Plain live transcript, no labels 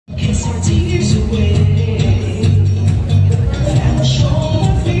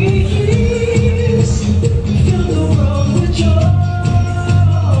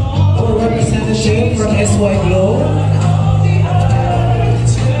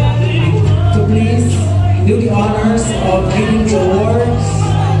of giving the awards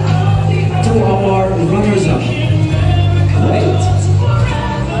to our runners-up. Right.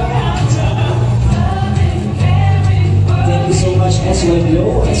 Thank you so much, SY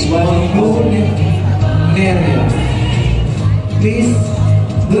Glow, SY Moon. Neria. Please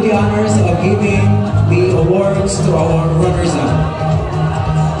do the honors of giving the awards to our runners-up.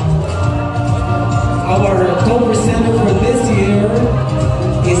 Our co-presenter for this year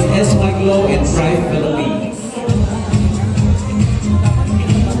is SY Glow and Pride Philippines.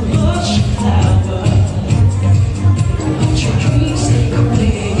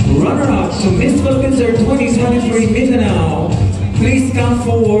 Runner-up to Miss Philippines Year 2023 Mindanao, please come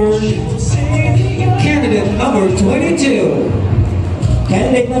forward. Candidate number 22.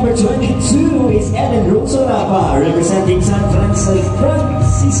 Candidate number 22 is Ellen Rosolapa, representing San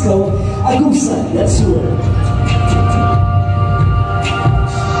Francisco, Agusan del Sur.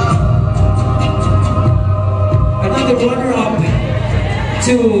 Another runner-up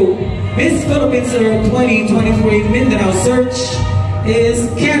to Miss Philippines Year 2023 Mindanao Search is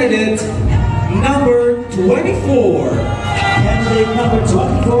candidate number 24. Candidate number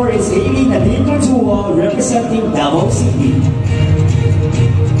 24 is Amy Nadine Cordua, representing Davao City.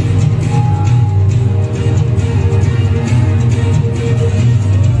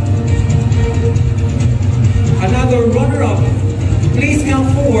 Another runner-up, please come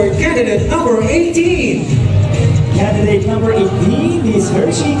forward, candidate number 18. Candidate number 18 is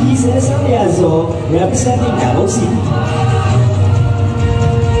Hershey Kisses Aliazo, representing Davao City.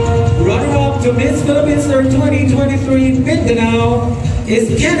 Runner-up to Miss Philippines Year 2023 Mindanao is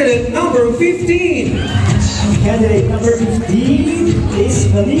candidate number 15. Candidate number 15 is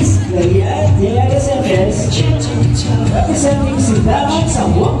Feliz Maria de RSFS, representing Sindahan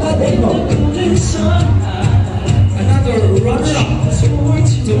Zamboanga del Norte. Another runner-up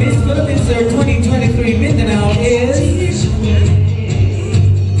to Miss Philippines Year 2023 Mindanao is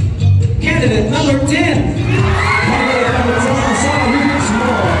candidate number 10. Candidate number 10 is Sarah Lucas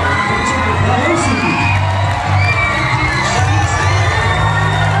Moore, representing Davao City.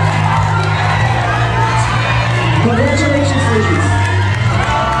 Congratulations, ladies.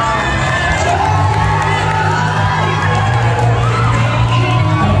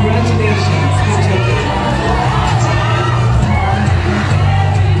 Congratulations. Good job.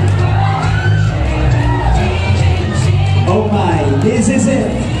 Oh my, this is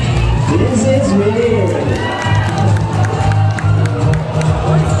it. This is weird.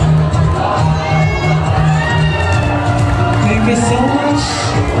 Thank you so much,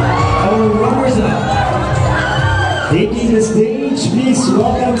 our runners-up. Taking the stage, please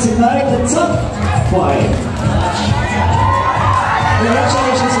welcome tonight the top 5.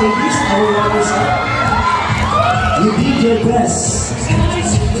 Congratulations, ladies, our runners-up. You did your best.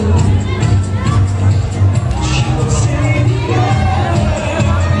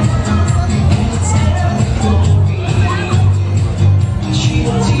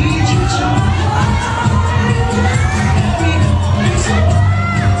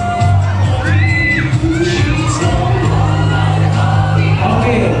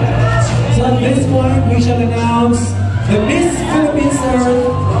 At this point, we shall announce the Miss Philippines Earth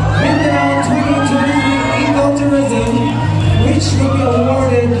Mindanao 2023 Ecotourism, which will be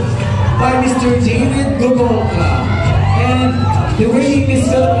awarded by Mr. David Gogolka, and the reigning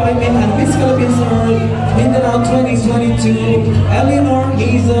Miss Philippines Earth Mindanao 2022 Eleanor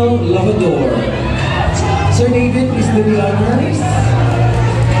Hazel Lavador. Sir David, please do the honors.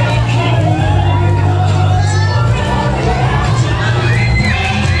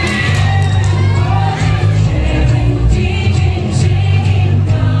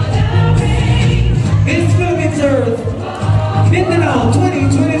 Mindanao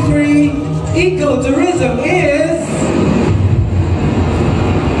 2023 Ecotourism is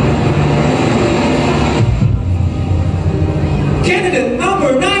candidate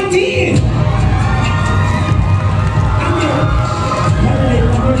number 19. Candidate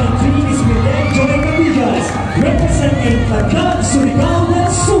number 19 is Miguel Joy Cabillas, representing Tacloban, Surigao del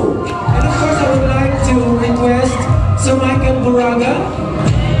Sur. And of course, I would like to request Sir Michael Buraga.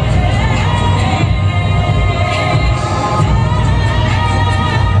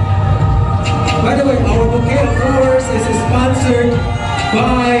 By the way, our bouquet of flowers is sponsored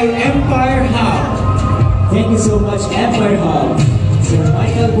by Empire Hub. Thank you so much, Empire Hub. Sir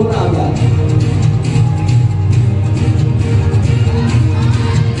Michael Buraga.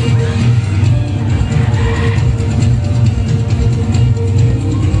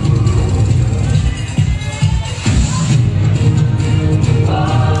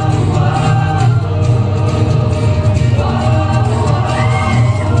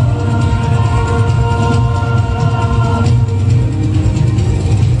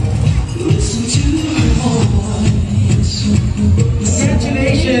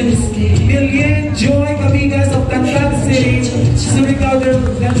 Mr.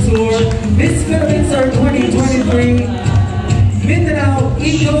 Lensor, Miss Philippines Earth 2023, Mindanao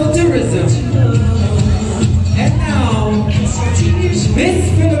Ecotourism. And now, Miss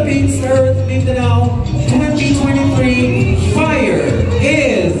Philippines Earth Mindanao 2023 Fire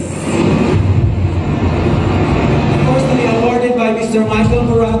is, of course, to be awarded by Mr. Michael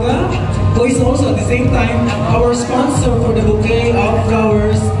Moraga, who is also at the same time our sponsor for the bouquet of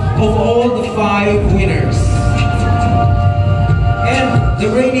flowers of all the 5 winners. And the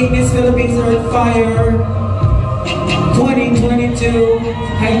reigning Miss Philippines Earth Fire 2022,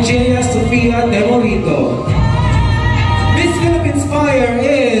 Hygieia Sofia De Morito. Miss Philippines Fire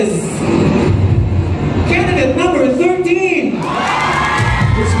is candidate number 13.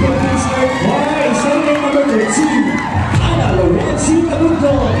 Miss Philippines Earth Fire is candidate number 13, Ana Lorenzi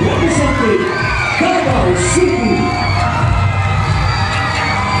Tabuco, representing Davao City.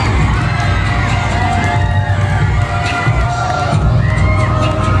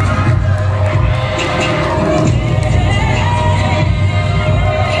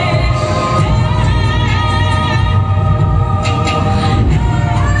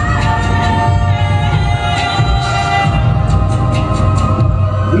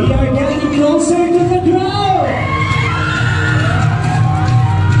 Closer to the ground!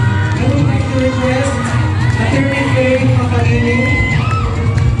 I would like to request Attorney Faye Makalini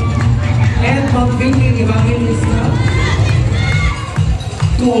and Ma'am Evangelista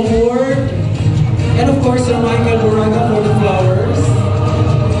to award, and of course Sir Michael Moraga for the flowers,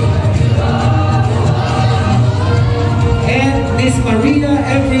 and Miss Maria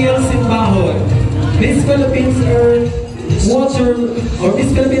Evriel Simbahon, Miss Philippines Earth Water, or Miss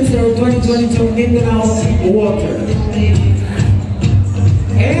Philippines Earth 2022 Mindanao Water.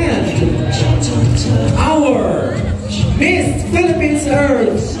 And our Miss Philippines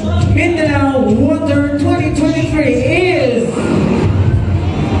Earth Mindanao Water 2023 is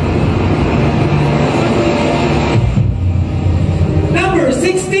number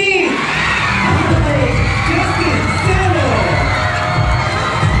 16, Justin Sano,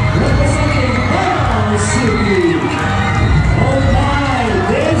 representing Davao City.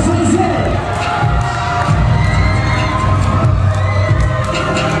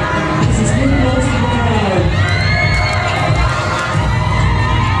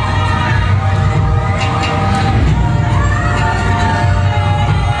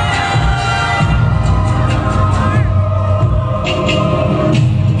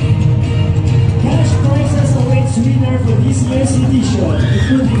 This year's edition,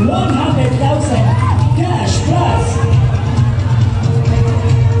 including 100,000 cash plus.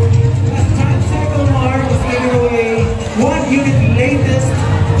 Tricycle Mart is giving away 1 unit latest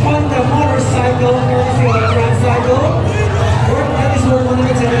Honda motorcycle courtesy of Tricycle. That is worth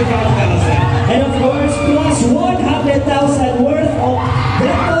 175,000. And of course, plus 100,000 worth of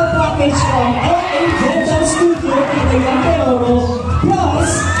rental package from LA Dental Studio in the Oro,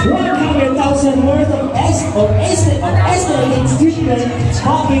 plus 100,000 worth of estimated treatment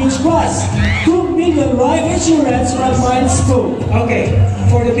package plus 2 million life insurance from Milestone. Okay,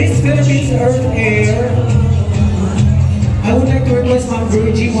 for the Miss Philippines Earth Air, I would like to request Ma'am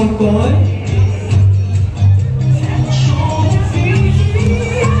Virgie Monton.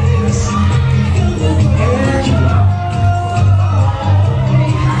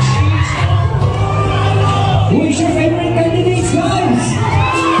 Who is your favorite candidates, guys?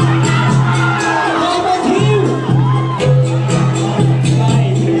 How about you?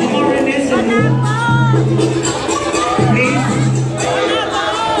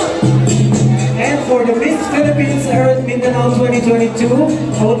 And for the Miss Philippines Earth Mindanao 2022,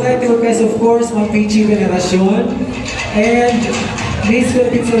 I would like to request, of course, Ma'am Pichi Veneracion and Miss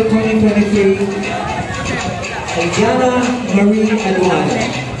Philippines Earth 2023, Diana Marie Aduana.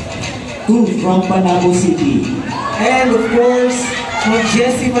 Two from Panabo City. And of course, Ma'am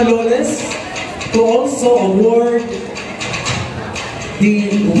Jessie Maloles to also award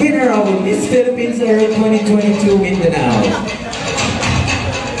the winner of Miss Philippines Earth 2022 Mindanao.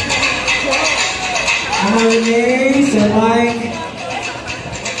 Ana Renee, Sir Mike,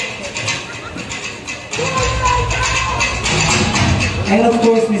 and of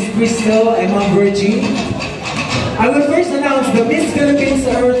course Miss Crystal and Ma'am Virgie. I will first announce the Miss Philippines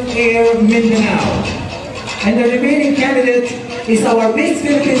Earth Air Mindanao. And the remaining candidate is our Miss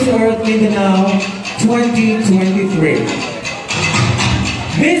Philippines Earth Mindanao 2023.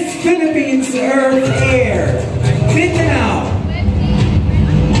 Miss Philippines Earth Air Mindanao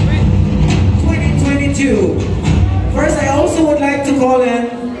 2022. First, I also would like to call in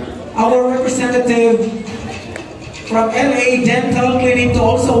our representative from LA Dental Clinic to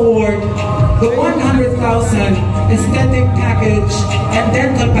also award the 100,000 aesthetic package and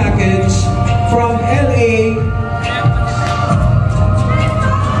dental package from LA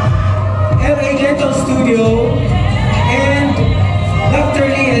Dental Studio and Dr.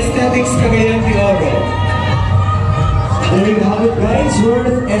 Lee Aesthetics Cagayan de Oro. There you have it, guys.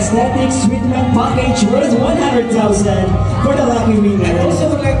 Worth aesthetics treatment package worth 100,000 for the lucky winner. I also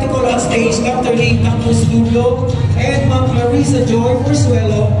would like to call on stage Dr. Lee Dental Studio and Ma'am Clarissa Joy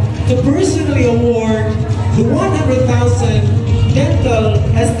Forzuelo to personally award the 100,000 dental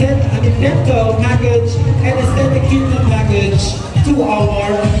package and aesthetic treatment package to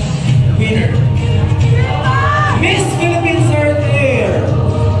our winner. Miss Philippines Earth Air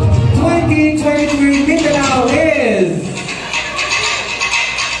 2023 Mindanao is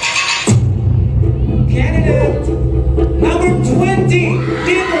candidate number 20,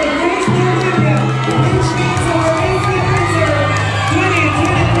 Dimple Grace Delivia, which means our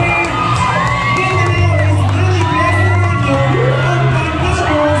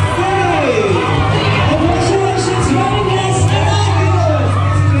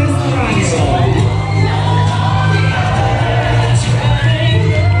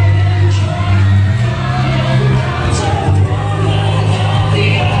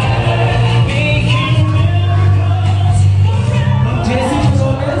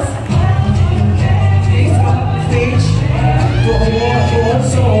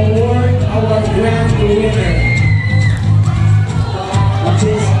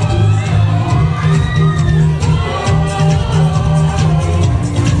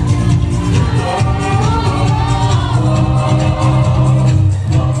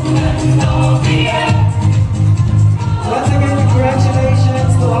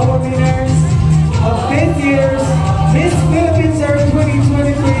Miss Philippines Earth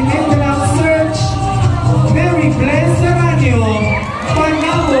 2023 Mindanao is Mali Blasarano of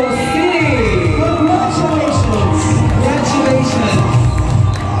Manalo City. Congratulations, Mali Blasarano!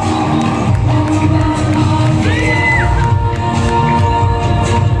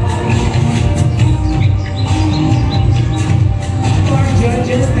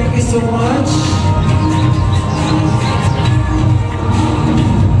 So much.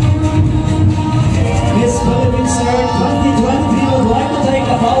 Miss Philippines Earth 2023 would like to thank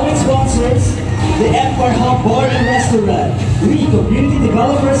the following sponsors: the Empire Hub Bar and Restaurant, We Community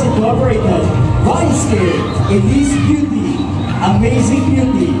Developers Incorporated, Vice-Care, Elise Beauty, Amazing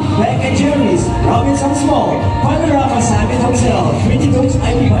Beauty, Beck and Jerry's, Robinson's Mall, Panorama Summit Hotel, Pretty Coach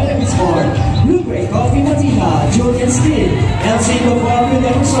IV Vitamins Bar, Blue Gray Coffee Matina, Julian Steel, El Cinco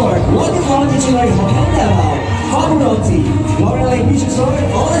Farmville Resort, Water Fountain July Hotel Davao, Fabulotti, Lorelei Beach Resort,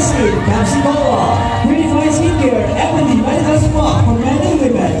 All Estate, Pepsi Cola, Purify Skincare, Emily Medical Spa for men and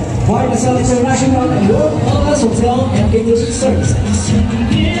women, Marcasal International and World Wellness Hotel and Catering Services.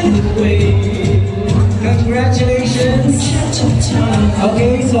 Congratulations.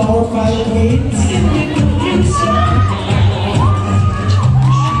 Okay, so our final hits.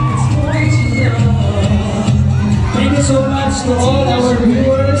 Thank you so much to all our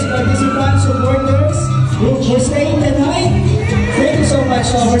viewers, participants, supporters who staying the night. Thank you so much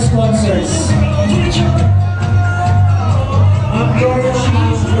to our sponsors.